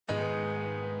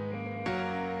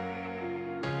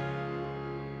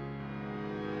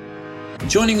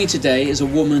Joining me today is a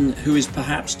woman who is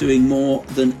perhaps doing more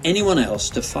than anyone else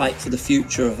to fight for the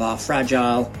future of our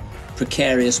fragile,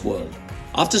 precarious world.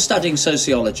 After studying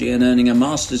sociology and earning a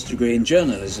master's degree in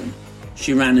journalism,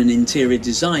 she ran an interior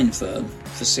design firm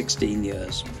for 16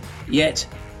 years. Yet,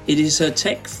 it is her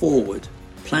tech-forward,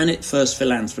 planet-first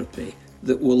philanthropy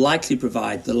that will likely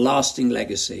provide the lasting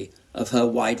legacy of her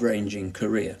wide-ranging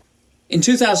career. In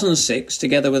 2006,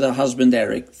 together with her husband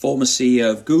Eric, former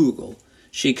CEO of Google,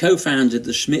 she co-founded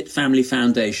the Schmidt Family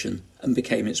Foundation and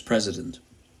became its president.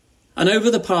 And over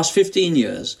the past 15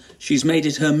 years, she's made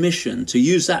it her mission to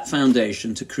use that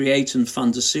foundation to create and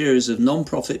fund a series of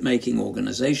non-profit making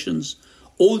organisations,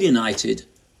 all united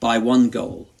by one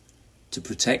goal: to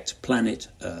protect planet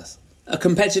Earth. A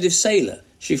competitive sailor,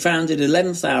 she founded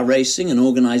 11th Hour Racing, an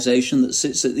organisation that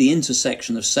sits at the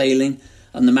intersection of sailing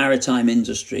and the maritime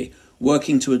industry,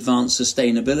 working to advance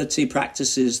sustainability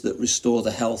practices that restore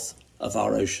the health of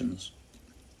our oceans.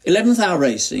 11th Hour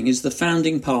Racing is the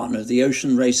founding partner of the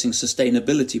Ocean Racing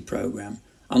Sustainability Programme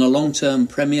and a long-term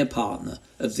premier partner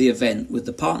of the event, with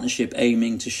the partnership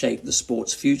aiming to shape the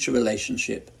sport's future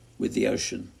relationship with the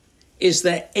ocean. Is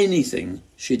there anything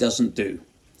she doesn't do?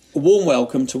 A warm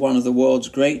welcome to one of the world's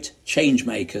great change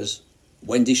makers,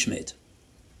 Wendy Schmidt.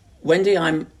 Wendy,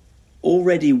 I'm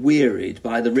already wearied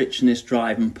by the richness,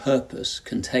 drive and purpose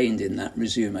contained in that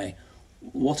resume.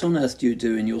 What on earth do you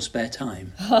do in your spare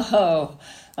time? Oh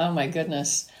my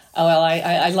goodness. Oh, well,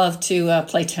 I love to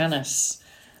play tennis.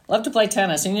 Love to play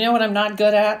tennis. And you know what I'm not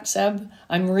good at, Seb?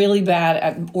 I'm really bad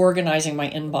at organizing my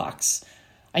inbox.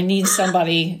 I need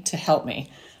somebody to help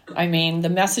me. I mean, the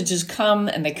messages come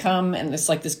and it's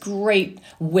like this great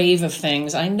wave of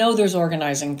things. I know there's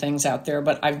organizing things out there,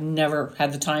 but I've never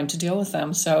had the time to deal with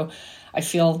them. So I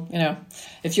feel,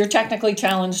 if you're technically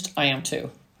challenged, I am too.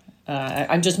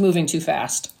 I'm just moving too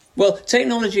fast. Well,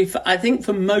 technology, I think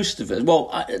for most of us,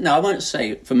 I won't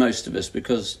say for most of us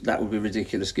because that would be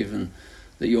ridiculous given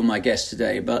that you're my guest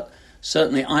today, but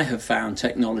certainly I have found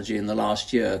technology in the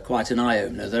last year quite an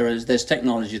eye-opener. There's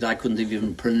technology that I couldn't have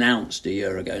even pronounced a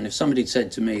year ago, and if somebody said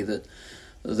to me that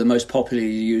the most popularly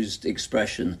used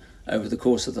expression over the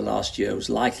course of the last year was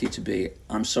likely to be,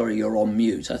 "I'm sorry, you're on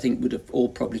mute," I think we'd have all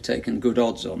probably taken good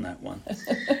odds on that one.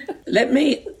 Let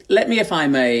me, if I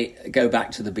may, go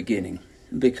back to the beginning,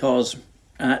 because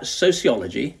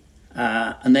sociology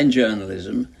and then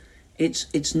journalism,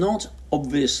 it's not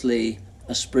obviously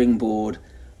a springboard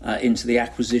into the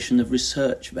acquisition of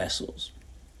research vessels.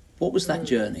 What was that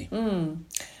journey?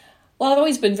 Well, I've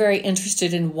always been very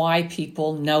interested in why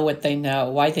people know what they know,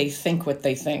 why they think what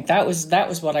they think. That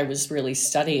was what I was really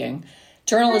studying.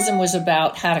 Journalism was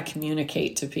about how to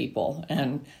communicate to people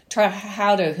and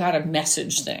how to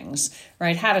message things,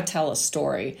 right? How to tell a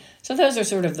story. So those are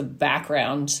sort of the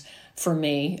backgrounds for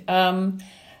me.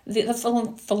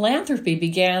 The philanthropy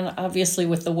began obviously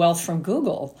with the wealth from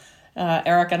Google.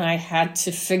 Eric and I had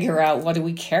to figure out, what do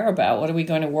we care about? What are we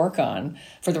going to work on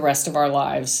for the rest of our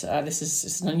lives? This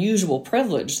is an unusual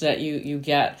privilege that you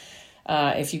get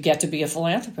if you get to be a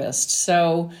philanthropist.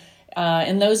 So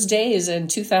in those days, in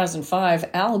 2005,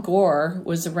 Al Gore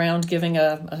was around giving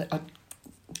a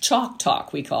chalk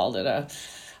talk, we called it,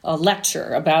 a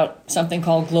lecture about something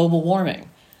called global warming.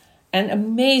 And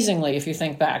amazingly, if you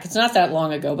think back, it's not that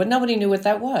long ago, but nobody knew what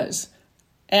that was.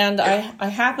 And I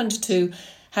happened to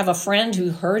have a friend who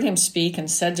heard him speak and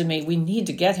said to me, we need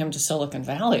to get him to Silicon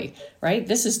Valley, right?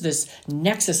 This is this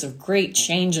nexus of great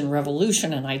change and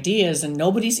revolution and ideas, and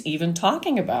nobody's even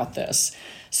talking about this.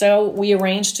 So we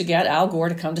arranged to get Al Gore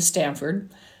to come to Stanford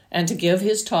and to give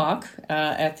his talk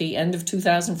at the end of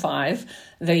 2005.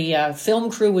 The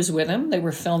film crew was with him. They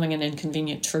were filming An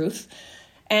Inconvenient Truth.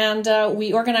 And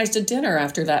we organized a dinner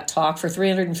after that talk for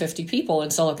 350 people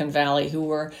in Silicon Valley who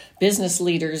were business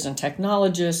leaders and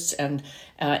technologists and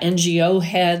NGO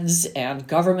heads and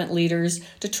government leaders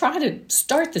to try to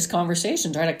start this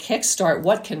conversation, try to kickstart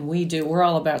what can we do. We're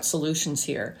all about solutions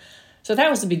here. So that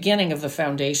was the beginning of the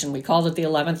foundation. We called it the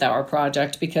 11th Hour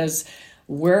Project because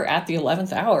we're at the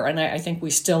 11th hour, and I think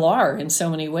we still are in so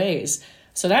many ways.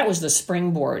 So that was the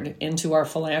springboard into our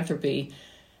philanthropy.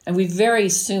 And we very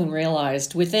soon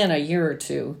realized within a year or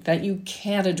two that you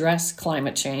can't address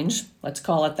climate change, let's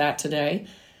call it that today,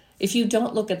 if you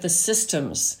don't look at the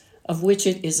systems of which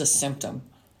it is a symptom.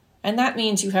 And that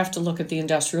means you have to look at the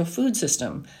industrial food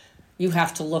system. You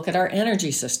have to look at our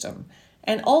energy system.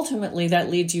 And ultimately that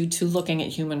leads you to looking at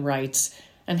human rights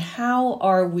and how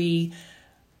are we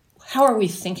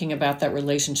thinking about that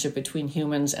relationship between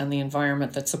humans and the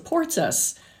environment that supports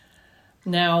us?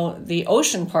 Now, the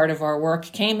ocean part of our work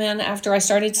came in after I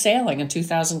started sailing in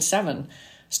 2007.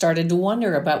 started to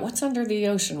wonder about what's under the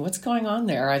ocean, what's going on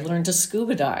there. I learned to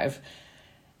scuba dive.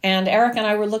 And Eric and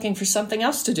I were looking for something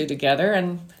else to do together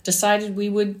and decided we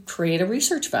would create a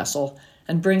research vessel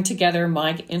and bring together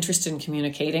my interest in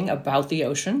communicating about the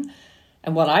ocean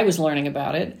and what I was learning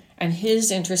about it, and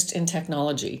his interest in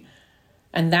technology.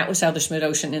 And that was how the Schmidt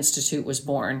Ocean Institute was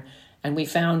born. And we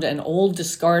found an old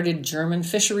discarded German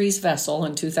fisheries vessel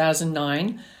in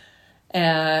 2009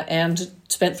 and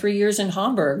spent 3 years in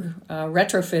Hamburg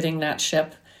retrofitting that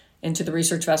ship into the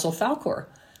research vessel Falkor.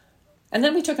 And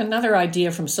then we took another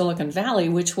idea from Silicon Valley,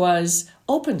 which was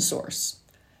open source,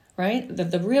 right?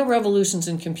 The real revolutions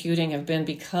in computing have been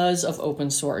because of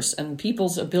open source and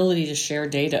people's ability to share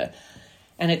data.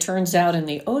 And it turns out in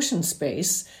the ocean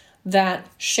space that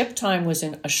ship time was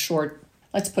in a short,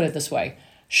 let's put it this way,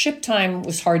 ship time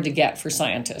was hard to get for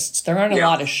scientists. There aren't a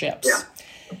lot of ships.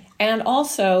 Yeah. And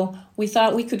also, we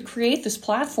thought we could create this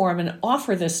platform and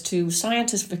offer this to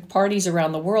scientific parties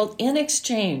around the world in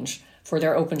exchange for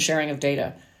their open sharing of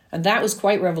data. And that was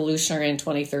quite revolutionary in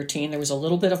 2013. There was a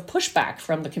little bit of pushback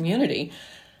from the community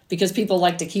because people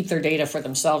like to keep their data for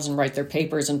themselves and write their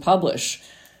papers and publish.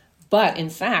 But in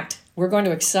fact, we're going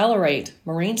to accelerate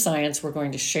marine science. We're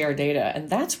going to share data. And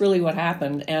that's really what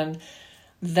happened. And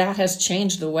that has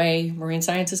changed the way marine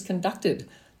science is conducted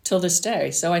till this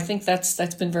day. So I think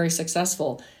that's been very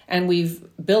successful. And we've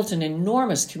built an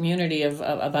enormous community of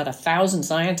about 1,000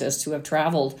 scientists who have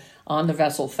traveled on the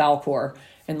vessel Falkor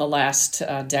in the last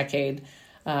decade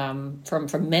from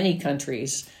many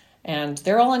countries. And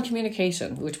they're all in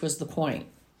communication, which was the point.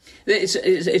 It's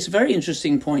a very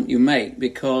interesting point you make,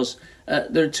 because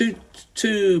there are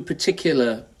two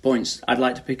particular points I'd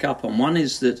like to pick up on. One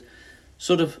is that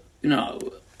sort of,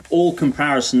 all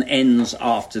comparison ends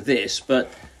after this, but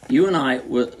you and I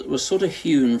were sort of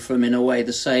hewn from, in a way,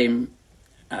 the same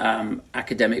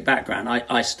academic background.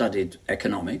 I studied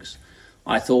economics.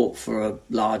 I thought for a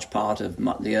large part of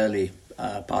the early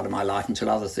part of my life, until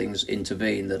other things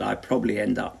intervened, that I'd probably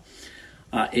end up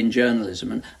in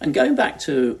journalism. And going back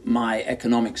to my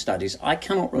economic studies, I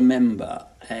cannot remember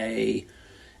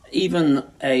even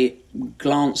a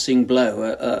glancing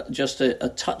blow, just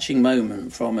a touching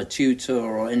moment from a tutor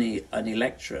or any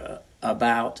lecturer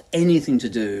about anything to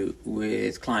do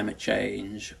with climate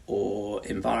change or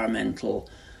environmental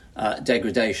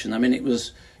degradation. I mean, it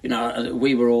was,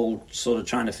 we were all sort of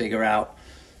trying to figure out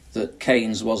that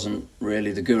Keynes wasn't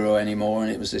really the guru anymore,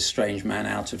 and it was this strange man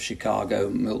out of Chicago,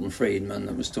 Milton Friedman,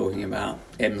 that was talking about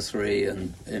M3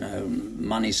 and,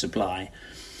 money supply.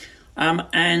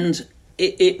 And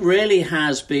it really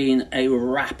has been a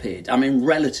rapid,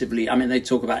 they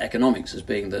talk about economics as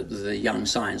being the young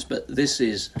science, but this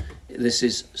is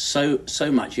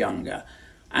so much younger,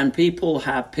 and people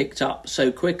have picked up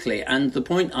so quickly. And the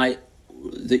point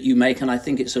that you make, and I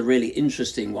think it's a really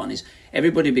interesting one, is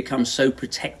everybody becomes so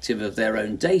protective of their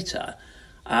own data,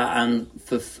 and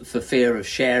for fear of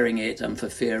sharing it and for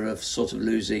fear of sort of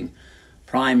losing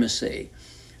primacy.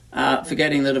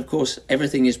 Forgetting that, of course,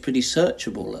 everything is pretty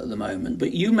searchable at the moment.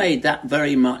 But you made that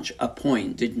very much a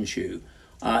point, didn't you,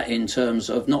 in terms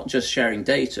of not just sharing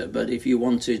data, but if you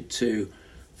wanted to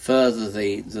further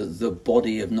the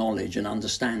body of knowledge and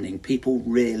understanding, people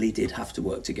really did have to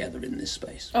work together in this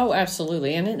space. Oh,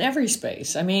 absolutely. And in every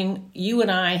space. I mean, you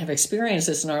and I have experienced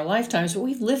this in our lifetimes, but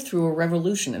we've lived through a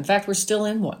revolution. In fact, we're still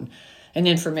in one, an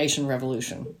information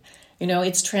revolution.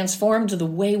 It's transformed the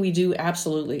way we do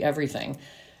absolutely everything.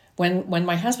 When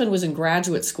my husband was in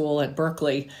graduate school at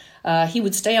Berkeley, he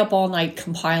would stay up all night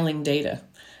compiling data.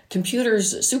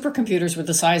 Supercomputers were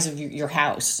the size of your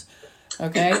house,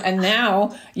 okay? And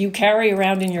now you carry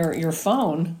around in your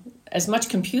phone as much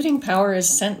computing power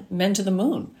as sent men to the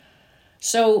moon.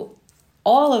 So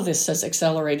all of this has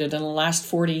accelerated in the last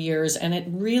 40 years, and it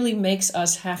really makes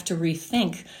us have to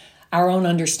rethink our own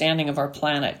understanding of our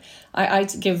planet. I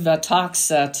give talks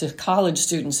to college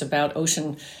students about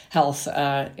ocean health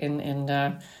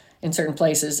in certain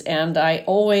places, and I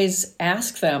always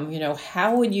ask them,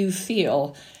 how would you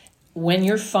feel when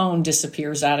your phone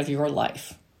disappears out of your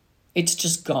life? It's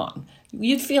just gone.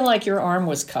 You'd feel like your arm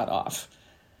was cut off.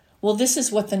 Well, this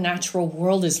is what the natural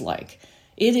world is like.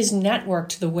 It is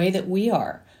networked the way that we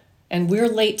are. And we're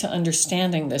late to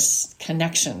understanding this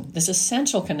connection, this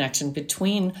essential connection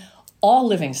between all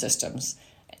living systems.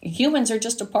 Humans are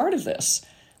just a part of this.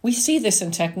 We see this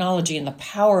in technology and the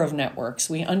power of networks.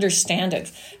 We understand it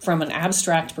from an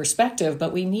abstract perspective,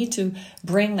 but we need to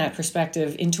bring that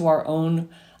perspective into our own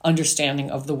understanding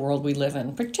of the world we live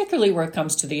in, particularly where it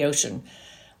comes to the ocean.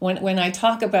 When I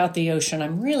talk about the ocean,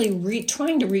 I'm really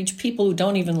trying to reach people who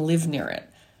don't even live near it,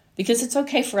 because it's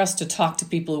okay for us to talk to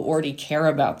people who already care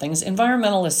about things.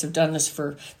 Environmentalists have done this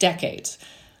for decades.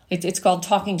 It's called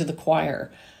talking to the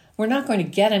choir. We're not going to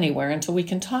get anywhere until we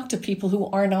can talk to people who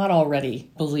are not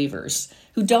already believers,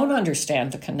 who don't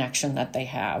understand the connection that they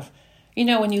have. You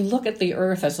know, when you look at the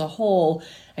earth as a whole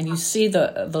and you see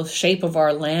the shape of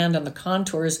our land and the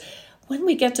contours, when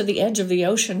we get to the edge of the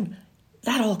ocean,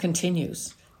 that all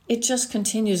continues. It just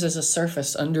continues as a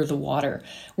surface under the water,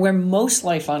 where most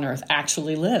life on earth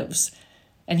actually lives.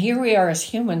 And here we are as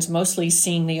humans, mostly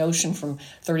seeing the ocean from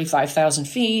 35,000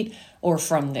 feet, or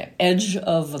from the edge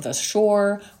of the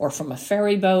shore, or from a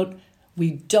ferry boat.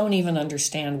 We don't even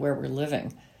understand where we're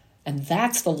living. And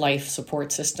that's the life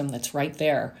support system that's right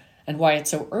there, and why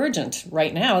it's so urgent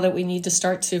right now that we need to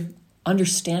start to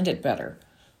understand it better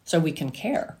so we can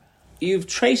care. You've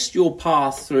traced your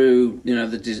path through,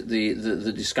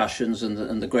 the discussions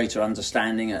and the greater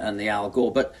understanding and the Al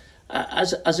Gore. But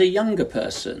as a younger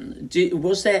person,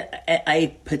 was there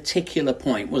a particular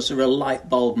point? Was there a light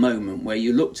bulb moment where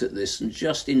you looked at this and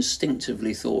just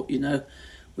instinctively thought,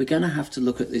 we're going to have to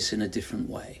look at this in a different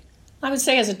way? I would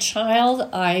say as a child,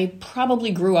 I probably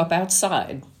grew up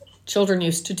outside. Children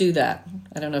used to do that.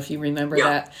 I don't know if you remember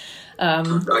that.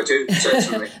 I do,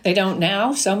 certainly. They don't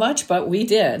now so much, but we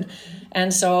did.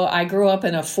 And so I grew up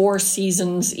in a 4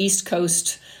 seasons East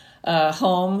Coast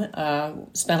home,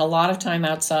 spent a lot of time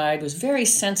outside, was very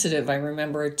sensitive, I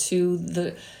remember, to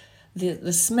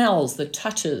the smells, the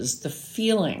touches, the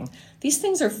feeling. These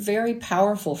things are very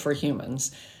powerful for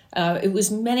humans. It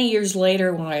was many years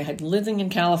later when I had living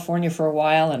in California for a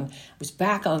while and was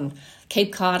back on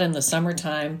Cape Cod in the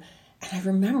summertime. And I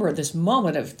remember this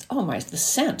moment of, the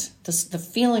scent, the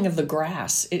feeling of the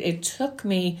grass. It took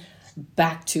me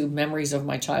back to memories of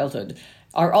my childhood.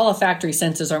 Our olfactory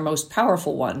sense is our most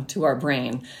powerful one to our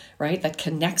brain, right? That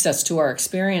connects us to our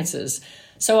experiences.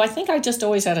 So I think I just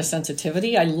always had a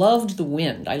sensitivity. I loved the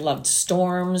wind. I loved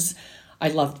storms. I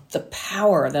loved the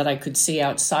power that I could see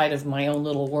outside of my own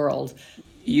little world.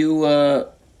 You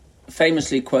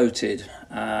famously quoted,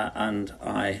 and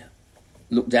I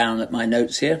look down at my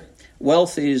notes here,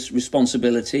 wealth is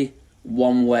responsibility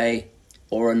one way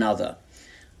or another.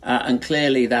 And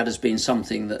clearly that has been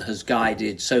something that has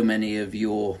guided so many of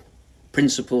your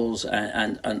principles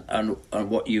and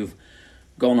what you've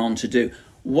gone on to do.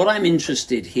 What I'm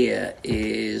interested here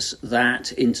is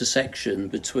that intersection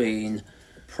between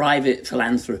private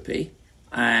philanthropy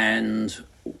and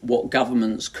what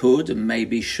governments could and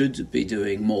maybe should be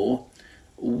doing more.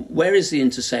 Where is the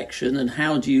intersection, and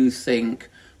how do you think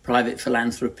private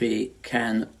philanthropy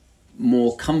can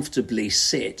more comfortably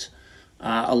sit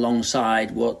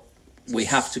alongside what we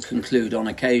have to conclude on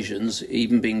occasions,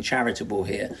 even being charitable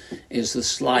here, is the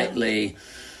slightly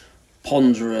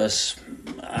ponderous,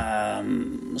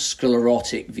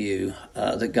 sclerotic view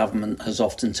that government has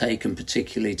often taken,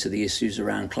 particularly to the issues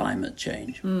around climate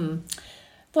change?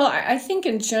 Well, I think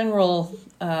in general,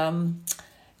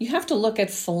 you have to look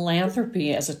at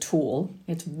philanthropy as a tool.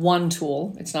 It's one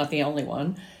tool. It's not the only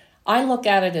one. I look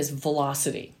at it as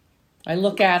velocity. I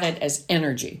look at it as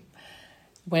energy.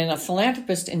 When a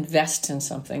philanthropist invests in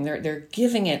something, they're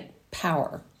giving it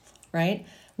power, right?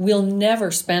 We'll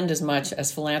never spend as much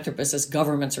as philanthropists as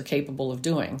governments are capable of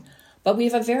doing. But we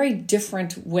have a very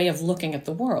different way of looking at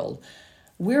the world.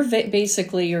 We're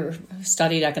basically, you're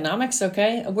studied economics,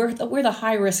 okay? We're the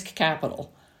high-risk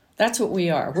capital. That's what we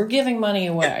are. We're giving money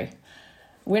away.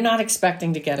 We're not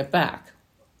expecting to get it back.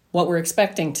 What we're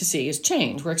expecting to see is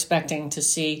change. We're expecting to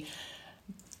see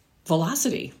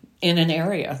velocity in an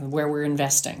area where we're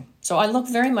investing. So I look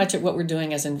very much at what we're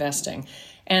doing as investing.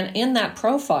 And in that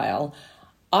profile,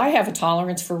 I have a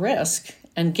tolerance for risk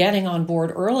and getting on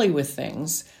board early with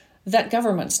things that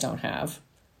governments don't have,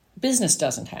 business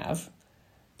doesn't have.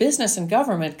 Business and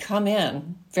government come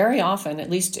in very often,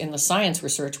 at least in the science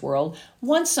research world,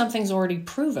 once something's already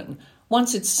proven,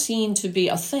 once it's seen to be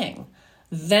a thing,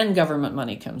 then government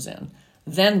money comes in,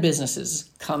 then businesses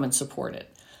come and support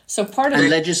it. So part of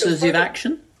legislative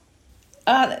action?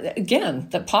 Again,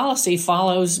 the policy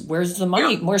follows where's the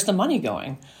money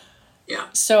going? Yeah.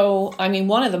 So, I mean,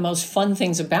 one of the most fun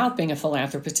things about being a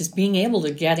philanthropist is being able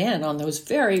to get in on those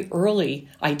very early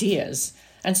ideas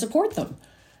and support them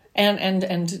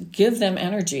and give them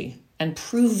energy and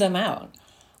prove them out,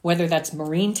 whether that's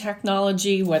marine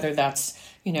technology, whether that's,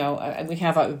 we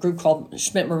have a group called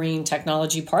Schmidt Marine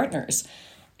Technology Partners,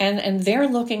 and they're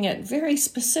looking at very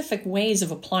specific ways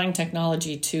of applying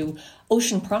technology to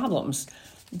ocean problems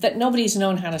that nobody's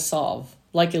known how to solve,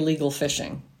 like illegal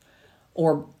fishing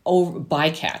or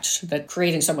bycatch, that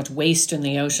creating so much waste in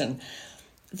the ocean.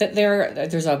 That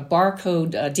there's a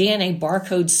barcode, a DNA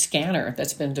barcode scanner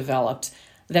that's been developed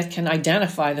that can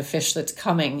identify the fish that's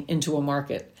coming into a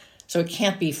market. So it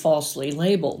can't be falsely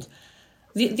labeled.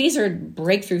 These are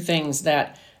breakthrough things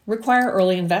that require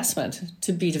early investment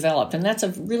to be developed. And that's a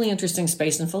really interesting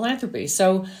space in philanthropy.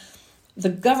 So the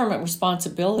government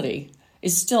responsibility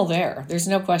is still there. There's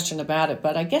no question about it.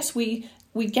 But I guess we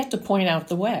get to point out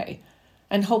the way.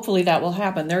 And hopefully that will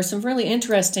happen. There are some really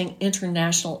interesting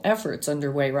international efforts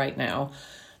underway right now.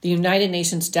 The United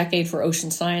Nations Decade for Ocean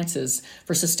Sciences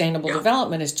for Sustainable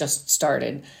Development has just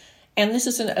started. And this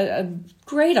is a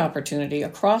great opportunity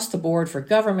across the board for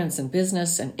governments and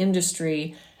business and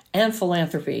industry and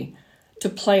philanthropy to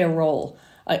play a role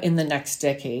in the next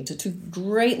decade, to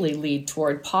greatly lead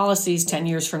toward policies 10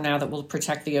 years from now that will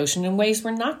protect the ocean in ways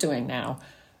we're not doing now,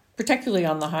 particularly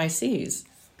on the high seas.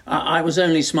 I was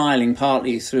only smiling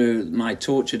partly through my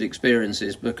tortured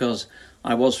experiences because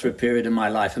I was for a period of my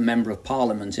life a member of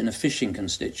parliament in a fishing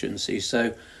constituency.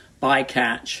 So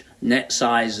bycatch, net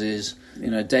sizes,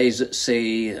 days at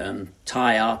sea,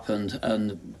 tie up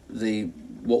and the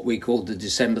what we called the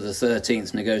December the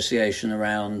 13th negotiation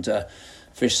around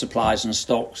fish supplies and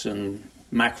stocks and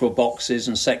mackerel boxes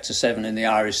and Sector 7 in the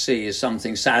Irish Sea is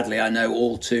something sadly I know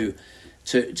all too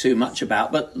much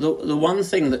about. But the one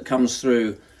thing that comes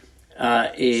through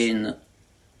in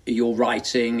your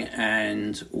writing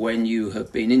and when you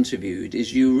have been interviewed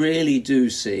is you really do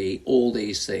see all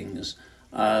these things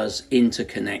as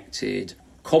interconnected,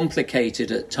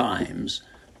 complicated at times,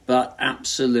 but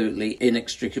absolutely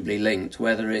inextricably linked,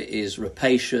 whether it is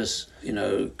rapacious,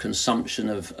 consumption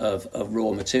of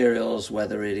raw materials,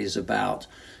 whether it is about,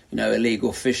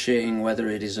 illegal fishing, whether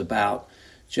it is about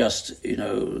just,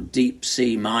 deep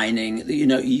sea mining.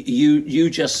 You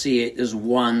just see it as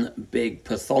one big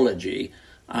pathology.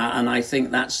 And I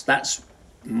think that's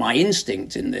my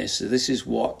instinct in this. This is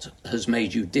what has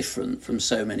made you different from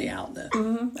so many out there.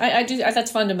 Mm-hmm. I do.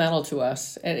 That's fundamental to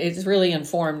us. It's really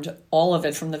informed all of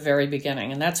it from the very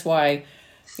beginning. And that's why,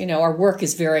 our work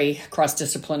is very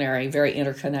cross-disciplinary, very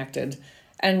interconnected.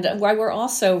 And why we're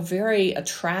also very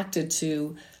attracted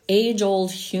to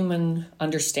age-old human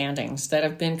understandings that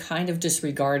have been kind of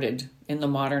disregarded in the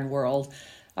modern world.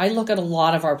 I look at a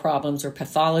lot of our problems or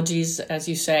pathologies, as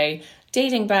you say,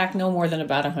 dating back no more than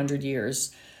about 100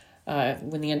 years,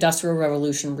 when the Industrial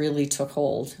Revolution really took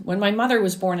hold. When my mother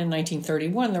was born in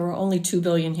 1931, there were only 2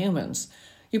 billion humans.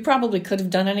 You probably could have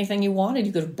done anything you wanted.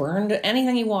 You could have burned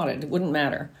anything you wanted. It wouldn't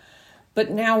matter.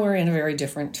 But now we're in a very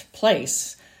different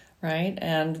place, right?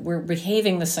 And we're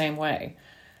behaving the same way.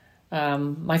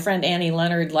 My friend Annie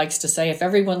Leonard likes to say, if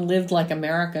everyone lived like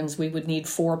Americans, we would need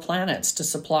 4 planets to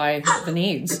supply the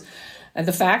needs. And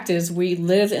the fact is, we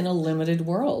live in a limited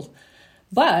world.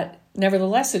 But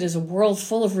nevertheless, it is a world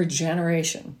full of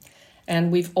regeneration.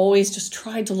 And we've always just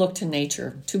tried to look to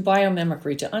nature, to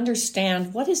biomimicry, to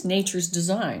understand what is nature's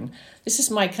design. This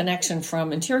is my connection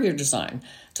from interior design,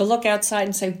 to look outside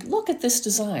and say, look at this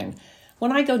design.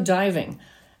 When I go diving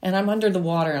and I'm under the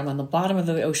water, I'm on the bottom of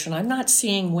the ocean, I'm not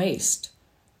seeing waste.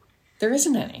 There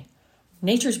isn't any.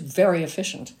 Nature's very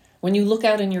efficient. When you look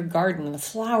out in your garden and the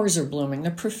flowers are blooming,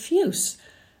 they're profuse.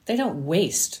 They don't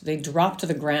waste. They drop to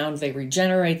the ground. They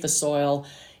regenerate the soil.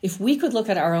 If we could look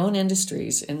at our own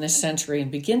industries in this century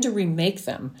and begin to remake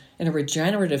them in a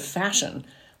regenerative fashion,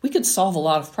 we could solve a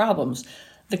lot of problems.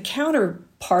 The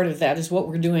counterpart of that is what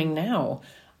we're doing now.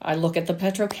 I look at the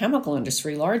petrochemical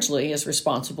industry largely as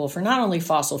responsible for not only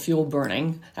fossil fuel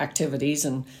burning activities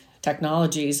and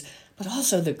technologies, but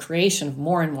also the creation of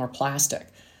more and more plastic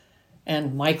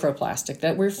and microplastic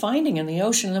that we're finding in the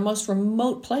ocean in the most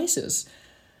remote places.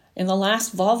 In the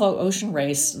last Volvo Ocean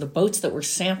Race, the boats that were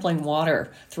sampling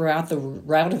water throughout the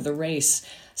route of the race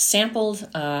sampled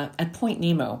at Point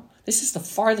Nemo. This is the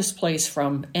farthest place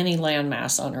from any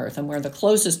landmass on Earth and where the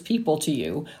closest people to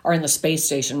you are in the space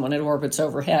station when it orbits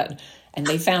overhead. And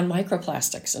they found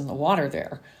microplastics in the water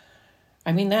there.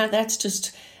 I mean,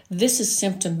 this is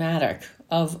symptomatic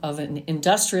of an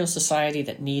industrial society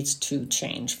that needs to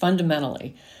change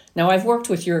fundamentally. Now, I've worked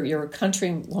with your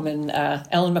countrywoman,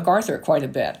 Ellen MacArthur, quite a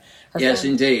bit. Yes,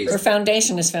 indeed. Her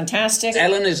foundation is fantastic.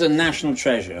 Ellen is a national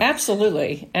treasure.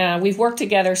 Absolutely. We've worked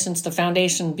together since the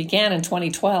foundation began in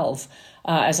 2012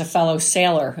 as a fellow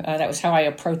sailor. That was how I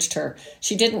approached her.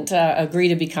 She didn't agree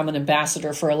to become an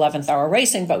ambassador for 11th Hour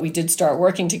Racing, but we did start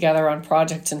working together on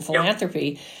projects in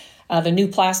philanthropy. The new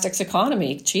plastics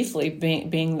economy, chiefly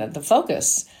being the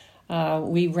focus.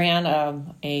 We ran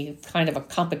a kind of a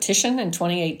competition in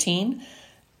 2018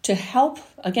 to help,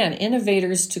 again,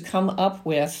 innovators to come up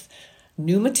with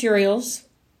new materials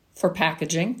for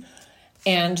packaging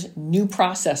and new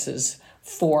processes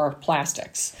for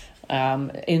plastics.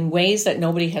 in ways that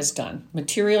nobody has done.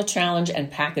 Material challenge and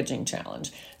packaging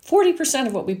challenge. 40%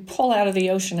 of what we pull out of the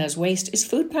ocean as waste is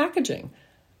food packaging.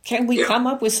 Can we come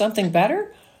up with something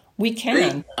better? We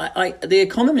can. The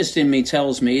economist in me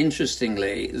tells me,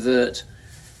 interestingly, that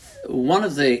one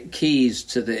of the keys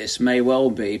to this may well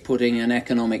be putting an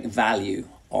economic value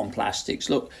on plastics.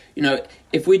 Look,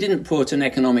 if we didn't put an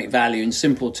economic value in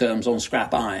simple terms on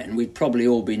scrap iron, we'd probably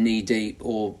all be knee deep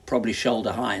or probably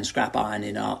shoulder high in scrap iron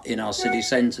in our city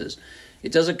centres.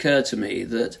 It does occur to me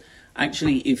that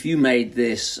actually, if you made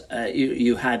this,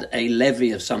 you had a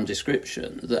levy of some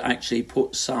description that actually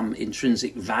put some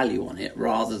intrinsic value on it,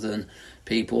 rather than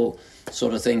people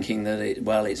sort of thinking that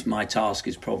it's my task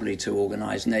is probably to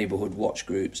organise neighbourhood watch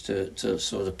groups to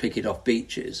sort of pick it off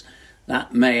beaches.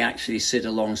 That may actually sit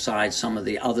alongside some of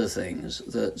the other things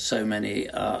that so many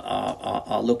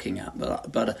are looking at.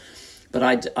 But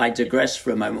I digress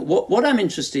for a moment. What I'm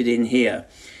interested in here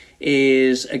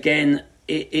is, again,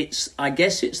 I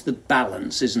guess it's the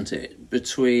balance, isn't it,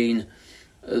 between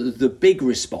the big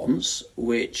response,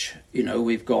 which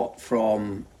we've got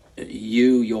from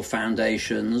your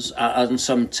foundations, and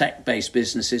some tech-based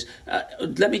businesses.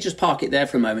 Let me just park it there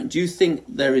for a moment. Do you think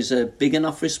there is a big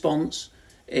enough response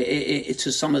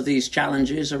to some of these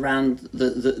challenges around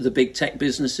the big tech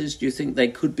businesses? Do you think they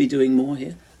could be doing more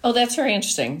here? Oh, that's very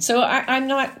interesting. So I'm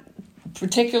not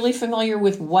particularly familiar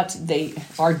with what they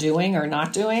are doing or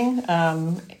not doing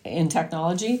in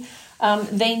technology.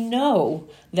 They know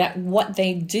that what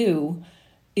they do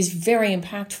is very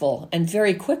impactful and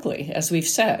very quickly, as we've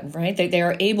said, right? They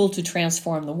are able to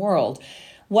transform the world.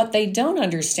 What they don't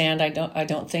understand, I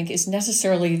don't think, is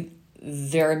necessarily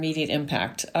their immediate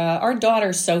impact. Our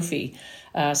daughter Sophie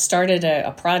started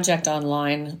a project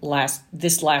online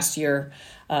this last year,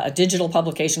 a digital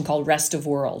publication called Rest of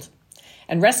World.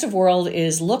 And Rest of World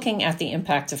is looking at the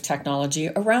impact of technology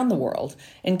around the world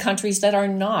in countries that are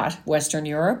not Western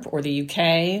Europe or the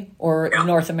UK or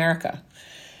North America.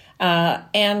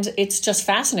 And it's just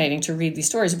fascinating to read these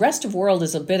stories. Rest of World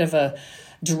is a bit of a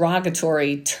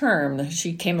derogatory term.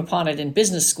 She came upon it in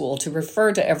business school to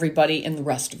refer to everybody in the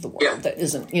rest of the world. That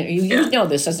isn't, you know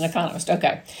this as an economist.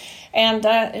 Okay. And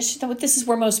she thought, this is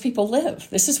where most people live.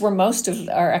 This is where most of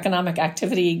our economic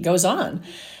activity goes on.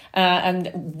 And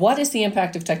what is the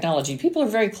impact of technology? People are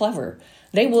very clever.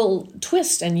 They will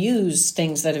twist and use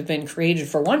things that have been created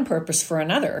for one purpose for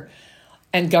another.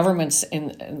 And governments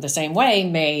in the same way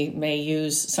may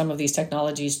use some of these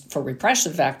technologies for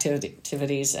repressive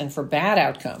activities and for bad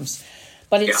outcomes.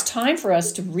 But it's time for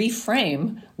us to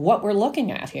reframe what we're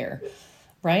looking at here,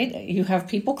 right? You have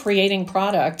people creating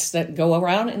products that go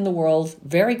around in the world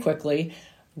very quickly.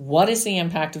 What is the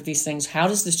impact of these things? How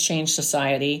does this change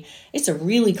society? It's a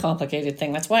really complicated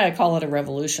thing. That's why I call it a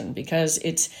revolution, because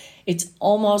it's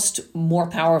almost more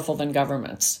powerful than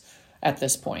governments at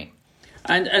this point.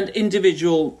 And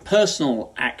individual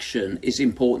personal action is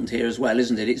important here as well,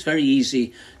 isn't it? It's very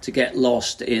easy to get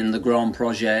lost in the grand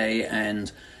projet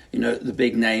and, the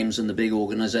big names and the big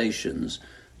organizations.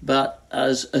 But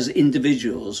as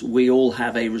individuals, we all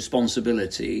have a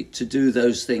responsibility to do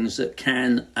those things that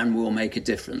can and will make a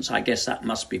difference. I guess that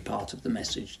must be part of the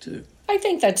message too. I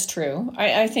think that's true.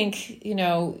 I think,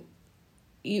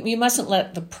 you mustn't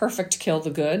let the perfect kill the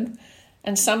good.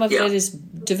 And some of it is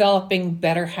developing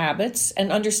better habits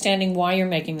and understanding why you're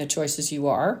making the choices you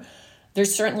are.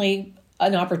 There's certainly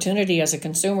an opportunity as a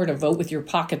consumer to vote with your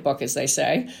pocketbook, as they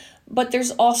say. But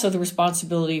there's also the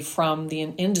responsibility from the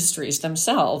industries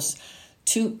themselves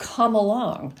to come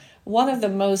along. One of the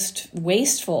most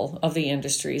wasteful of the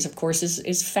industries, of course,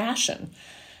 is fashion.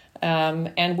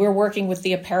 And we're working with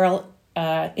the Apparel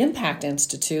Impact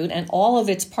Institute and all of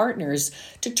its partners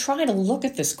to try to look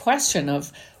at this question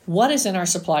of what is in our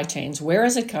supply chains? Where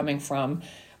is it coming from?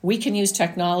 We can use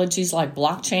technologies like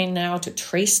blockchain now to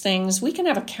trace things. We can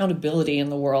have accountability in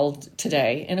the world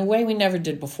today in a way we never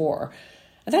did before.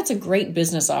 And that's a great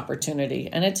business opportunity.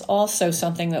 And it's also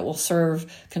something that will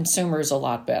serve consumers a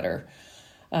lot better.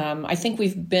 I think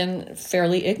we've been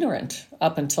fairly ignorant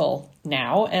up until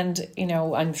now. And,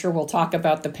 I'm sure we'll talk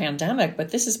about the pandemic, but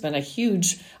this has been a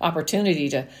huge opportunity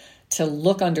to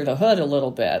look under the hood a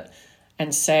little bit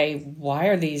and say, why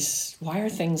are things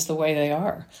the way they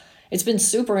are? It's been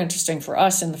super interesting for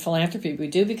us in the philanthropy we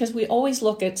do because we always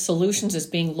look at solutions as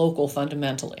being local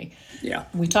fundamentally. Yeah.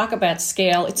 We talk about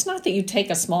scale. It's not that you take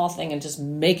a small thing and just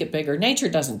make it bigger. Nature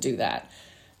doesn't do that.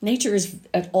 Nature is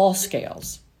at all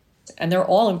scales, and they're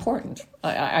all important.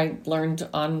 I learned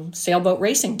on sailboat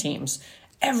racing teams,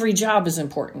 every job is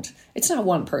important. It's not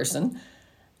one person.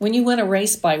 When you win a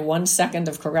race by 1 second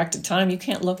of corrected time, you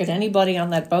can't look at anybody on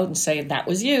that boat and say, that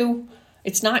was you.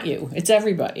 It's not you. It's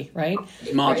everybody, right?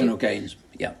 Marginal gains.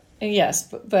 Yeah. Yes,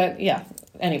 but yeah.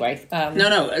 Anyway.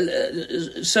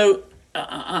 So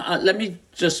let me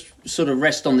just sort of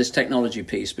rest on this technology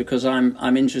piece, because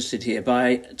I'm interested here.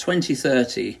 By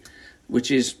 2030,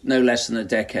 which is no less than a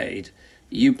decade,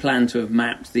 you plan to have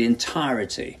mapped the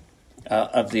entirety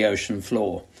of the ocean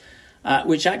floor,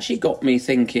 which actually got me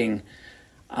thinking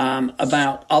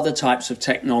about other types of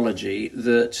technology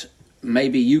that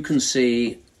maybe you can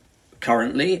see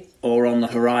currently or on the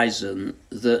horizon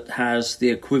that has the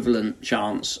equivalent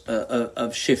chance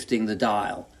of shifting the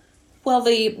dial. Well,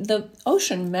 the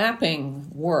ocean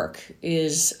mapping work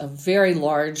is a very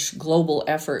large global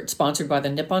effort sponsored by the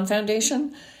Nippon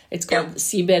Foundation. It's called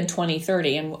Seabed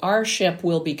 2030, and our ship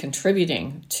will be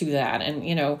contributing to that.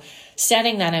 And,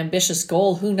 setting that ambitious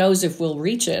goal, who knows if we'll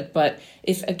reach it. But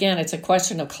it's a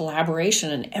question of collaboration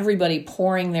and everybody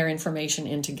pouring their information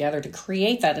in together to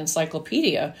create that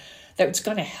encyclopedia that's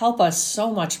going to help us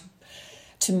so much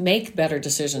to make better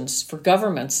decisions for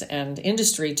governments and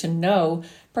industry to know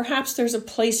perhaps there's a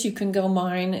place you can go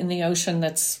mine in the ocean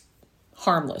that's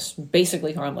harmless,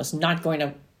 basically harmless, not going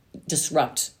to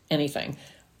disrupt anything.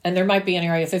 And there might be an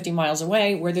area 50 miles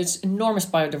away where there's enormous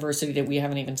biodiversity that we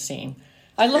haven't even seen.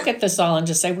 I look at this all and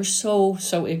just say we're so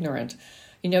ignorant.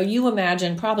 You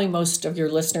imagine, probably most of your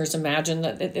listeners imagine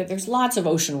that there's lots of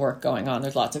ocean work going on.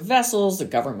 There's lots of vessels, the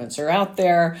governments are out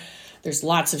there, there's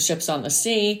lots of ships on the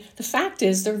sea. The fact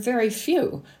is there are very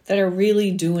few that are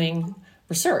really doing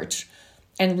research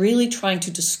and really trying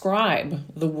to describe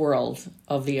the world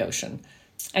of the ocean.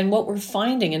 And what we're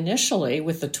finding initially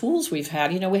with the tools we've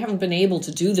had, we haven't been able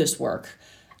to do this work,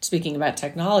 speaking about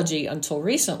technology, until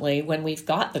recently, when we've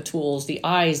got the tools, the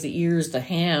eyes, the ears, the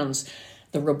hands,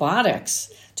 the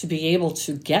robotics, to be able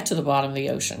to get to the bottom of the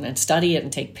ocean and study it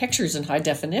and take pictures in high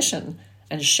definition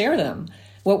and share them.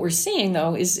 What we're seeing,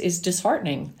 though, is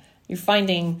disheartening. You're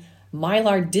finding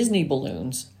Mylar Disney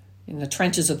balloons in the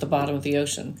trenches at the bottom of the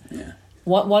ocean. Yeah.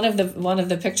 One of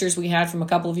the pictures we had from a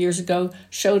couple of years ago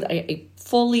showed a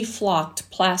fully flocked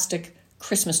plastic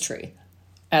Christmas tree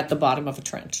at the bottom of a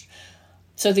trench.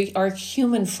 So our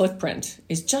human footprint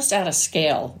is just out of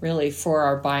scale, really, for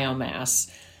our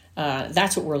biomass.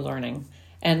 That's what we're learning.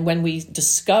 And when we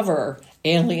discover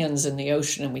aliens in the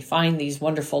ocean and we find these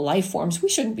wonderful life forms, we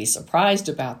shouldn't be surprised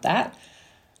about that.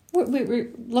 We're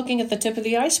looking at the tip of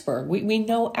the iceberg. We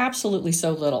know absolutely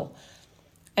so little.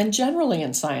 And generally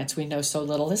in science, we know so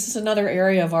little. This is another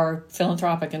area of our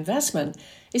philanthropic investment,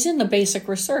 is in the basic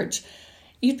research.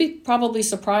 You'd be probably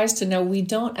surprised to know we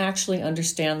don't actually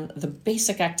understand the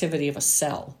basic activity of a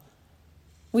cell.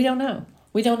 We don't know.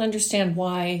 We don't understand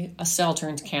why a cell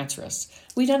turns cancerous.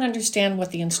 We don't understand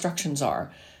what the instructions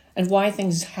are and why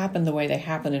things happen the way they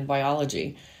happen in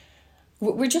biology.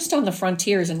 We're just on the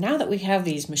frontiers, and now that we have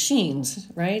these machines,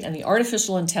 right, and the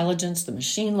artificial intelligence, the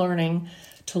machine learning,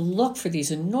 to look for these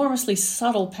enormously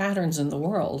subtle patterns in the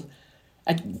world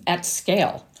at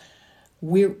scale,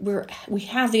 we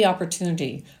have the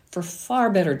opportunity for far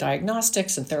better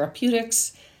diagnostics and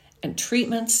therapeutics and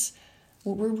treatments.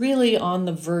 We're really on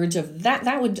the verge of that.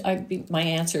 That would be my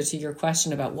answer to your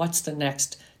question about what's the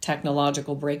next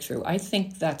technological breakthrough. I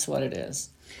think that's what it is.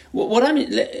 What I'm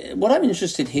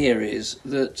interested here is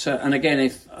that, and again,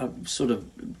 if I sort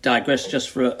of digress just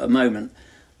for a moment,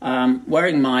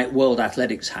 wearing my World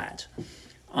Athletics hat,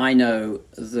 I know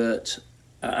that,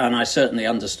 and I certainly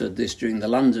understood this during the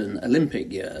London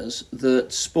Olympic years,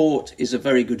 that sport is a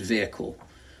very good vehicle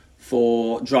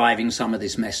for driving some of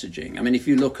this messaging. I mean, if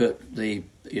you look at the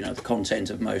content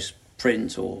of most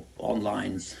print or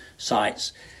online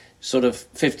sites, sort of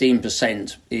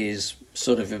 15% is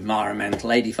sort of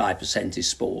environmental, 85% is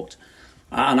sport.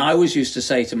 And I always used to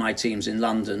say to my teams in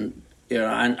London,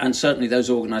 and certainly those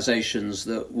organisations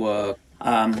that were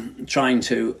trying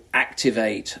to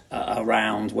activate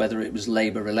around whether it was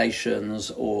labour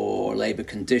relations or labour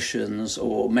conditions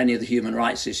or many of the human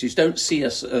rights issues, don't see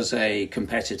us as a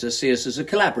competitor, see us as a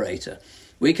collaborator.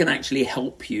 We can actually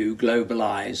help you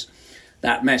globalise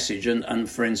that message. And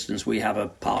for instance, we have a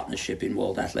partnership in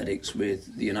World Athletics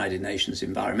with the United Nations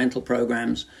environmental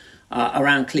programs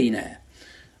around clean air.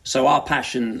 So our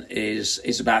passion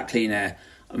is about clean air.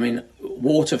 I mean,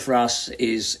 water for us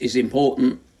is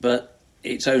important, but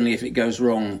it's only if it goes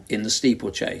wrong in the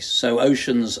steeplechase. So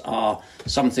oceans are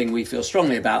something we feel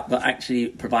strongly about, but actually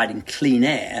providing clean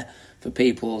air for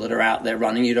people that are out there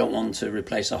running. You don't want to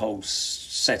replace a whole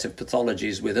set of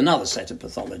pathologies with another set of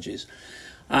pathologies.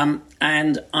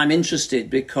 And I'm interested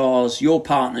because your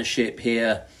partnership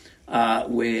here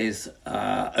with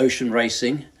Ocean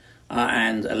Racing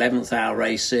and 11th Hour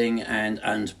Racing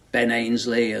and Ben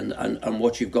Ainsley and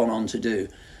what you've gone on to do,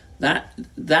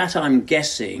 That I'm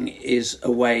guessing is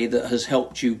a way that has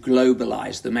helped you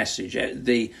globalize the message.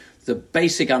 The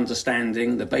basic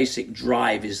understanding, the basic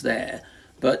drive is there,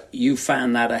 but you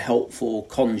found that a helpful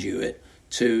conduit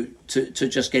to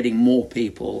just getting more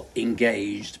people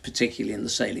engaged, particularly in the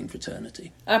sailing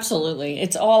fraternity. Absolutely.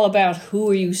 It's all about who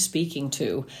are you speaking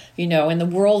to. You know, in the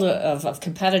world of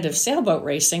competitive sailboat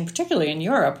racing, particularly in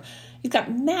Europe, you've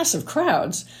got massive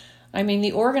crowds. I mean,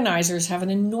 the organizers have an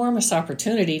enormous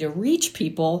opportunity to reach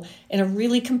people in a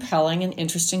really compelling and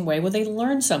interesting way where they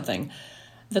learn something.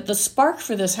 That the spark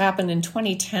for this happened in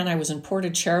 2010. I was in Porto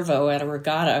Cervo at a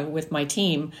regatta with my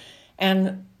team,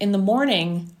 and in the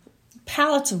morning,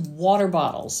 pallets of water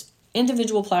bottles,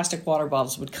 individual plastic water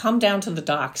bottles, would come down to the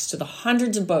docks, to the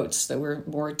hundreds of boats that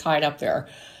were tied up there.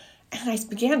 And I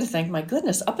began to think, my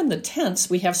goodness, up in the tents,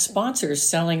 we have sponsors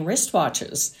selling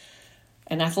wristwatches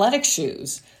and athletic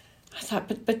shoes. I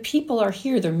thought, but people are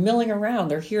here. They're milling around.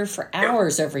 They're here for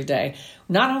hours every day.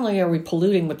 Not only are we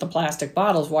polluting with the plastic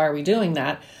bottles, why are we doing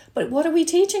that? But what are we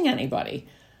teaching anybody?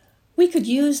 We could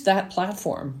use that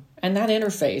platform and that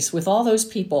interface with all those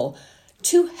people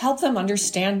to help them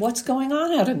understand what's going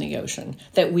on out in the ocean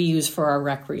that we use for our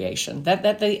recreation.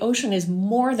 That the ocean is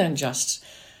more than just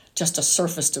a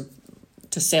surface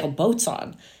to sail boats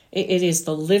on. It is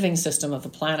the living system of the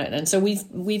planet. And so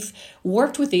we've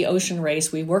worked with the Ocean Race.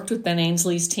 We worked with Ben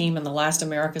Ainsley's team in the last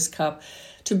America's Cup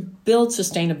to build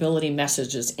sustainability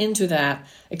messages into that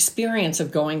experience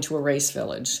of going to a race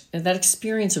village, and that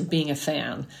experience of being a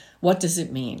fan. What does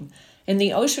it mean? In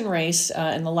the Ocean Race,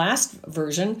 in the last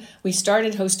version, we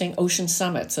started hosting ocean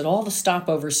summits at all the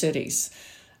stopover cities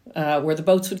where the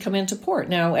boats would come into port.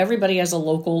 Now, everybody has a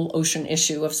local ocean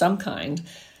issue of some kind,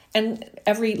 and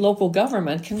every local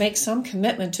government can make some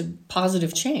commitment to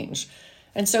positive change.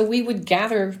 And so we would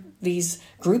gather these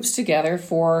groups together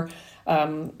for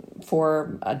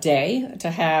a day to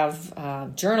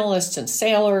have journalists and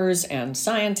sailors and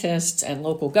scientists and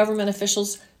local government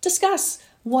officials discuss,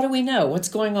 what do we know? What's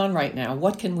going on right now?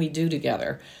 What can we do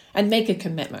together? And make a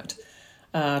commitment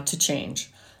to change.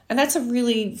 And that's a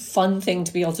really fun thing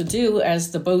to be able to do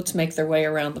as the boats make their way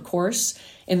around the course.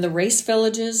 In the race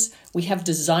villages, we have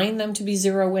designed them to be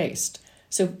zero waste.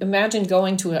 So imagine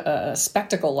going to a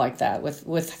spectacle like that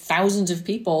with thousands of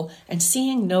people and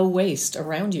seeing no waste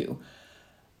around you.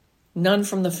 None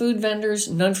from the food vendors,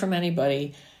 none from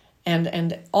anybody.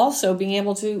 And also being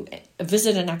able to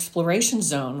visit an exploration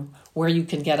zone where you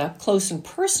can get up close and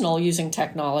personal using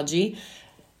technology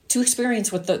to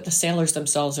experience what the sailors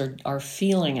themselves are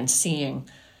feeling and seeing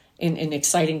in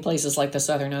exciting places like the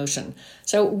Southern Ocean.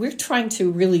 So we're trying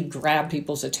to really grab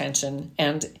people's attention,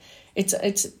 and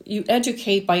it's you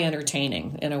educate by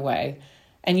entertaining in a way,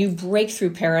 and you break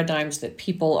through paradigms that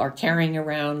people are carrying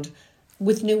around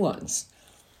with new ones.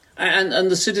 And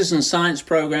the citizen science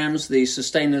programs, the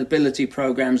sustainability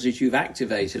programs that you've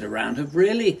activated around have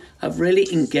really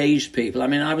engaged people. I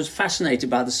mean, I was fascinated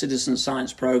by the citizen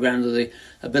science program, the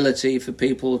ability for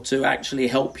people to actually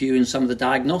help you in some of the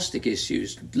diagnostic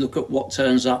issues, look at what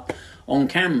turns up on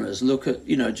cameras, look at,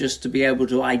 just to be able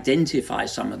to identify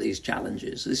some of these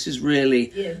challenges. This is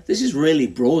really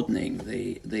broadening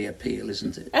the appeal,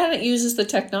 isn't it? And it uses the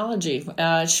technology.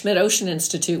 Schmidt Ocean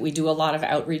Institute, we do a lot of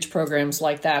outreach programs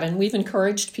like that, and we've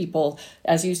encouraged people,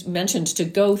 as you mentioned, to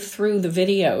go through the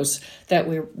videos that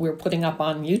we're putting up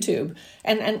on YouTube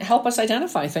and help us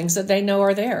identify things that they know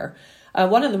are there.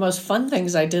 One of the most fun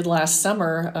things I did last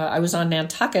summer, I was on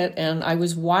Nantucket and I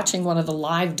was watching one of the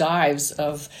live dives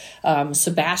of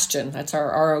Sebastian, that's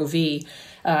our ROV,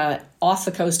 off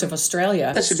the coast of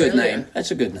Australia. That's a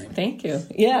good name. Thank you.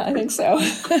 Yeah, I think so.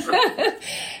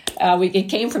 It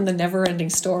came from the Never-Ending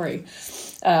Story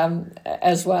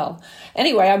as well.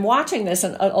 Anyway, I'm watching this,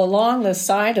 and along the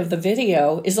side of the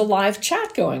video is a live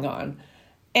chat going on.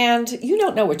 And you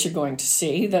don't know what you're going to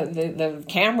see. The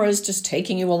camera's just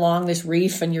taking you along this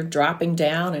reef and you're dropping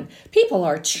down and people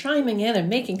are chiming in and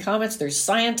making comments. There's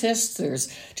scientists, there's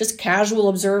just casual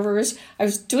observers. I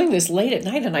was doing this late at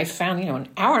night and I found, an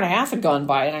hour and a half had gone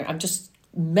by and I'm just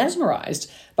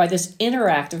mesmerized by this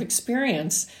interactive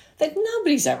experience that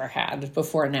nobody's ever had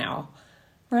before now.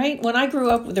 Right? When I grew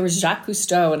up, there was Jacques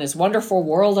Cousteau and his wonderful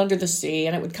World Under the Sea,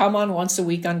 and it would come on once a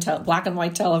week on black and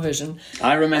white television.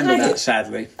 I remember that,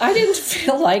 sadly. I didn't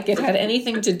feel like it had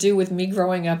anything to do with me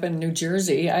growing up in New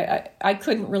Jersey. I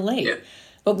couldn't relate. Yeah.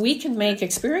 But we can make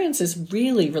experiences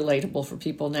really relatable for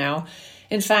people now.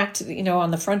 In fact,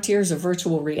 on the frontiers of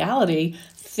virtual reality,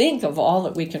 think of all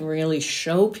that we can really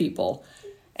show people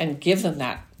and give them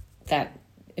that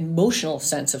emotional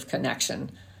sense of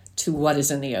connection to what is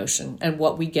in the ocean and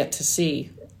what we get to see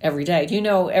every day.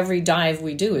 Every dive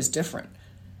we do is different.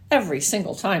 Every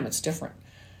single time it's different.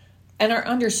 And our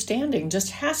understanding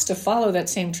just has to follow that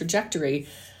same trajectory.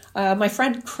 My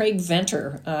friend Craig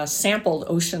Venter sampled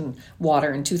ocean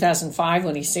water in 2005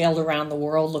 when he sailed around the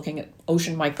world looking at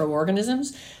ocean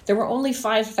microorganisms. There were only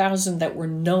 5,000 that were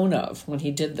known of when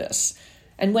he did this.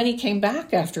 And when he came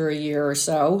back after a year or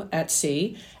so at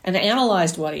sea and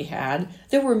analyzed what he had,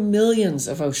 there were millions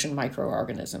of ocean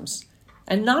microorganisms.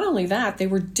 And not only that, they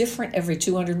were different every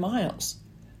 200 miles.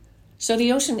 So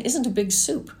the ocean isn't a big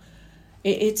soup.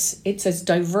 It's as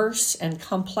diverse and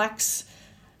complex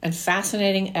and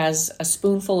fascinating as a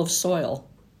spoonful of soil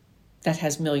that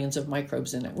has millions of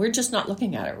microbes in it. We're just not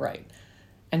looking at it right.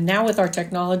 And now with our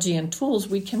technology and tools,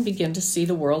 we can begin to see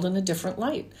the world in a different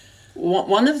light.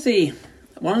 One of the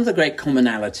great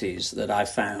commonalities that I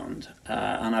found,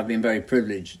 and I've been very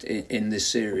privileged in this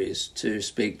series to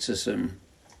speak to some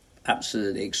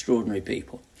absolutely extraordinary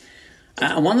people.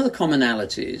 And one of the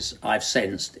commonalities I've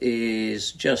sensed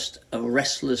is just a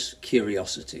restless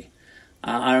curiosity.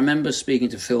 I remember speaking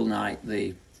to Phil Knight,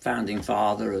 the founding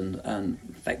father and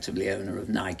effectively owner of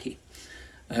Nike,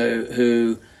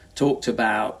 who talked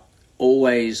about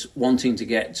always wanting to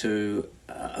get to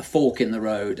a fork in the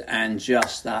road and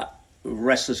just that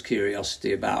restless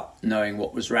curiosity about knowing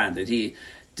what was around it. He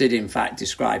did, in fact,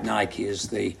 describe Nike as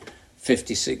the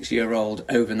 56-year-old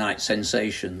overnight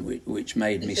sensation, which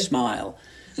made me smile.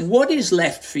 What is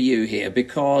left for you here?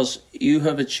 Because you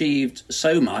have achieved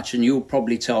so much, and you'll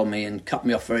probably tell me and cut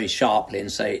me off very sharply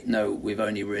and say, no, we've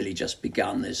only really just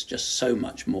begun. There's just so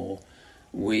much more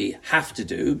we have to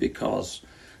do, because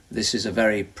this is a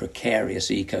very precarious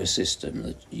ecosystem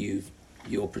that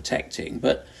you're protecting.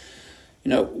 But,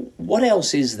 what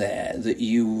else is there that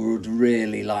you would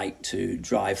really like to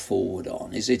drive forward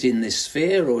on? Is it in this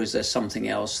sphere, or is there something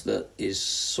else that is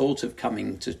sort of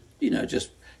coming to, just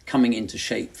coming into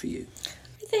shape for you?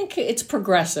 I think it's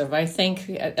progressive. I think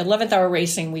at 11th Hour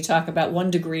Racing, we talk about 1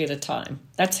 degree at a time.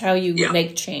 That's how you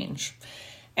make change.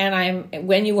 And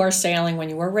when you are sailing,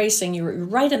 when you are racing, you're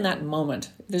right in that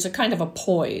moment. There's a kind of a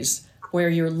poise where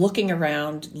you're looking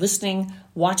around, listening,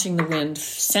 watching the wind,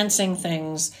 sensing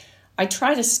things. I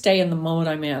try to stay in the moment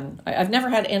I'm in. I've never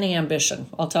had any ambition,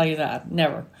 I'll tell you that,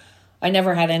 never. I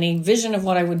never had any vision of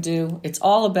what I would do. It's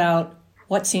all about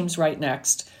what seems right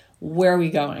next. Where are we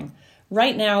going?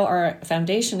 Right now, our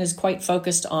foundation is quite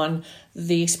focused on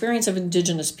the experience of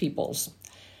indigenous peoples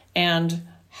and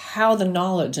how the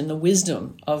knowledge and the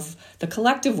wisdom of the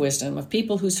collective wisdom of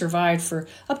people who survived for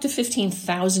up to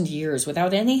 15,000 years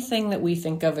without anything that we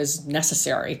think of as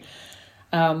necessary.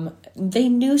 They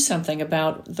knew something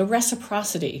about the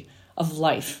reciprocity of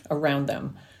life around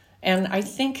them. And I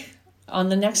think on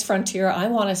the next frontier, I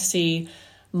want to see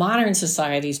modern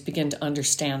societies begin to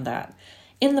understand that.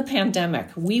 In the pandemic,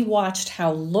 we watched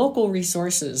how local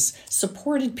resources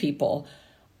supported people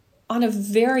on a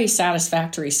very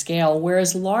satisfactory scale,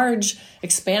 whereas large,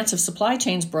 expansive supply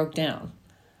chains broke down.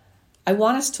 I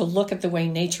want us to look at the way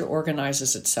nature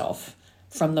organizes itself,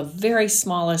 from the very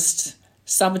smallest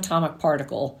subatomic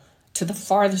particle to the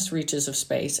farthest reaches of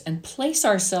space, and place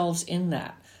ourselves in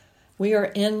that. We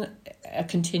are in a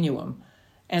continuum.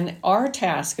 And our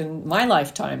task in my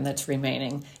lifetime that's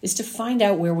remaining is to find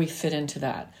out where we fit into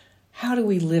that. How do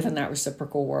we live in that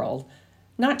reciprocal world?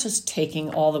 Not just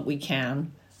taking all that we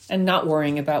can and not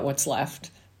worrying about what's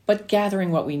left, but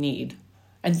gathering what we need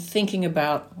and thinking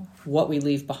about what we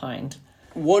leave behind.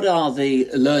 What are the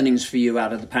learnings for you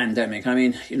out of the pandemic? I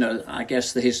mean, I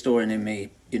guess the historian in me,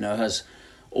 has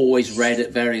always read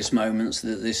at various moments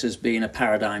that this has been a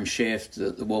paradigm shift,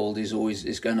 that the world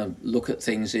is going to look at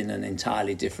things in an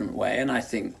entirely different way. And I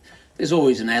think there's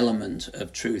always an element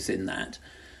of truth in that.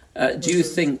 Do you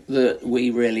think that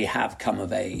we really have come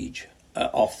of age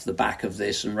off the back of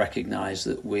this and recognise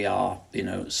that we are,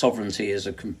 sovereignty is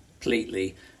a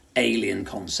completely alien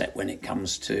concept when it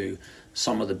comes to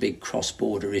some of the big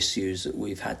cross-border issues that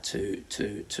we've had to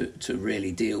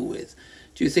really deal with?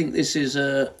 Do you think this is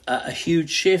a huge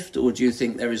shift, or do you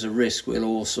think there is a risk we'll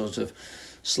all sort of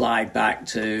slide back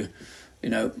to,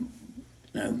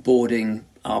 boarding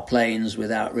our planes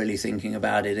without really thinking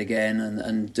about it again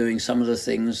and doing some of the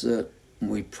things that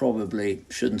we probably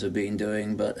shouldn't have been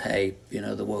doing, but hey,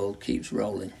 the world keeps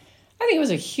rolling? I think it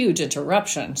was a huge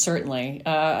interruption, certainly.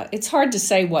 It's hard to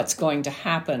say what's going to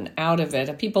happen out of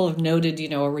it. People have noted,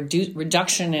 a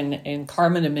reduction in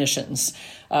carbon emissions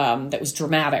that was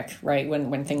dramatic, right,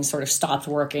 when things sort of stopped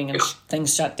working and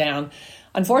things shut down.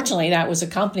 Unfortunately, that was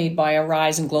accompanied by a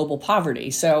rise in global poverty.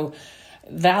 So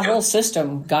that whole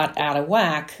system got out of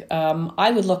whack. I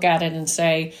would look at it and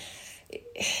say,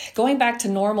 going back to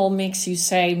normal makes you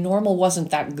say normal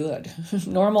wasn't that good.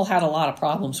 Normal had a lot of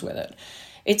problems with it.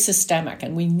 It's systemic,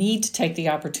 and we need to take the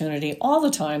opportunity all the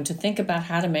time to think about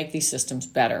how to make these systems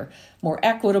better, more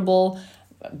equitable,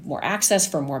 more access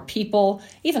for more people,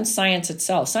 even science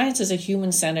itself. Science is a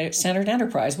human-centered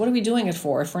enterprise. What are we doing it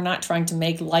for if we're not trying to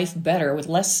make life better with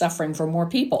less suffering for more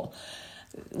people?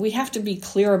 We have to be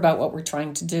clear about what we're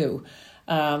trying to do.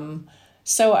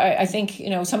 So I think,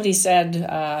 somebody said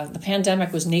the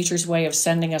pandemic was nature's way of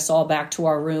sending us all back to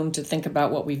our room to think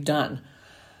about what we've done.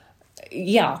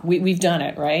 Yeah, we've done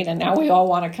it, right? And now we all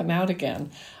want to come out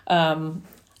again.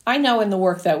 I know in the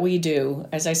work that we do,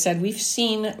 as I said, we've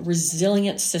seen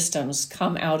resilient systems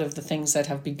come out of the things that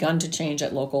have begun to change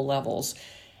at local levels.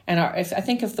 And I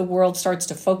think if the world starts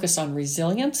to focus on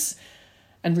resilience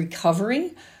and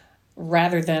recovery,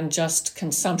 rather than just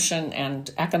consumption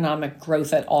and economic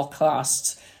growth at all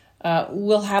costs,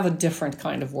 we'll have a different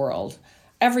kind of world.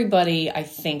 Everybody, I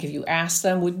think, if you ask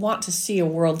them, would want to see a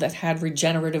world that had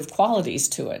regenerative qualities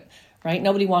to it, right?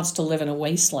 Nobody wants to live in a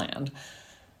wasteland.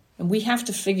 And we have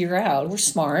to figure out, we're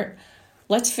smart,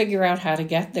 let's figure out how to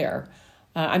get there.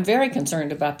 I'm very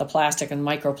concerned about the plastic and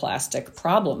microplastic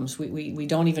problems. We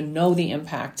don't even know the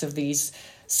impact of these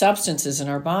substances in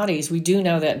our bodies. We do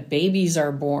know that babies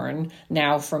are born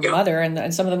now from mother,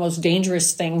 and some of the most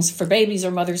dangerous things for babies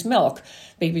are mother's milk.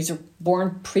 Babies are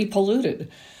born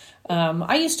pre-polluted.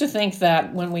 I used to think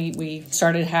that when we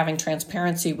started having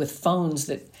transparency with phones,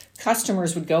 that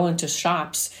customers would go into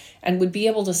shops and would be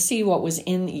able to see what was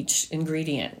in each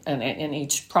ingredient and in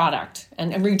each product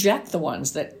and reject the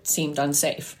ones that seemed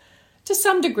unsafe. To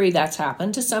some degree, that's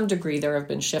happened. To some degree, there have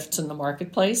been shifts in the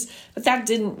marketplace, but that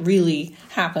didn't really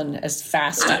happen as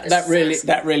fast.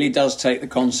 That really does take the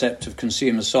concept of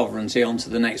consumer sovereignty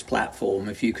onto the next platform.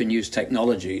 If you can use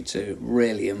technology to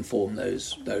really inform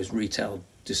those retail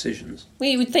decisions,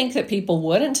 we would think that people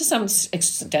would, and to some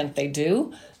extent, they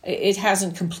do. It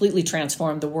hasn't completely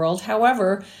transformed the world.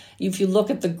 However, if you look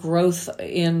at the growth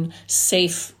in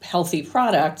safe, healthy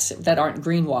products that aren't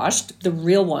greenwashed, the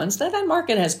real ones, that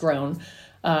market has grown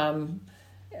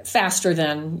faster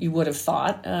than you would have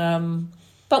thought.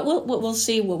 But we'll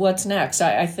see what's next.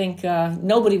 I think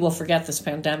nobody will forget this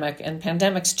pandemic, and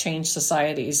pandemics change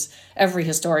societies. Every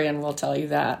historian will tell you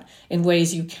that in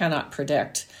ways you cannot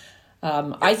predict.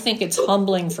 I think it's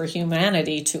humbling for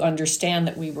humanity to understand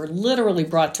that we were literally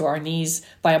brought to our knees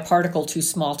by a particle too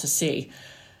small to see.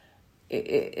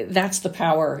 That's the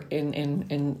power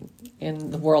in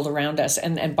the world around us.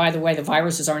 And by the way, the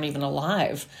viruses aren't even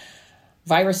alive.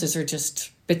 Viruses are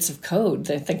just bits of code.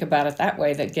 They think about it that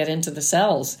way, that get into the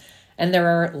cells. And there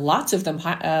are lots of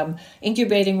them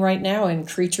incubating right now in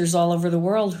creatures all over the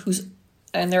world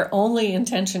and their only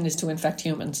intention is to infect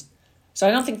humans. So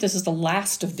I don't think this is the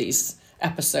last of these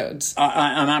episodes.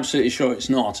 I'm absolutely sure it's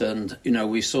not. And,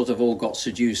 we sort of all got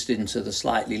seduced into the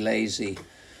slightly lazy,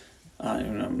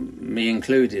 me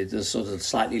included, the sort of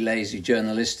slightly lazy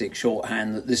journalistic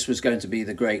shorthand that this was going to be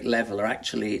the great leveler.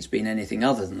 Actually, it's been anything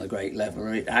other than the great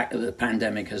leveler. The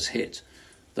pandemic has hit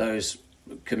those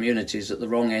communities at the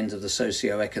wrong end of the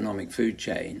socio-economic food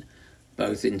chain,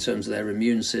 both in terms of their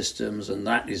immune systems, and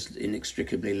that is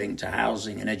inextricably linked to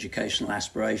housing and educational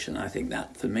aspiration. I think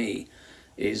that, for me,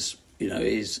 is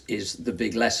the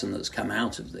big lesson that's come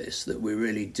out of this, that we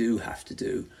really do have to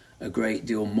do a great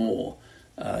deal more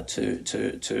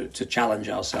to challenge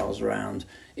ourselves around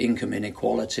income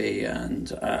inequality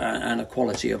and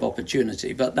equality of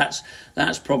opportunity. But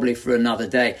that's probably for another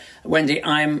day. Wendy,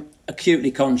 I'm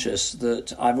acutely conscious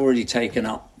that I've already taken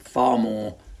up far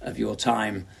more of your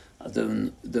time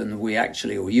than we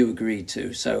actually, or you agreed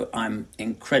to. So I'm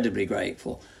incredibly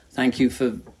grateful. Thank you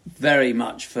very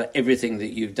much for everything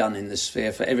that you've done in this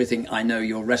sphere, for everything I know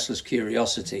your restless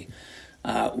curiosity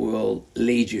will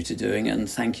lead you to doing. And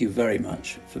thank you very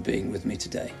much for being with me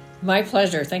today. My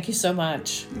pleasure. Thank you so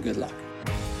much. Good luck.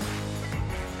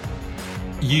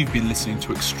 You've been listening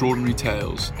to Extraordinary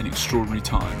Tales in Extraordinary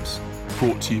Times,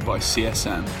 brought to you by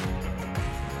CSM.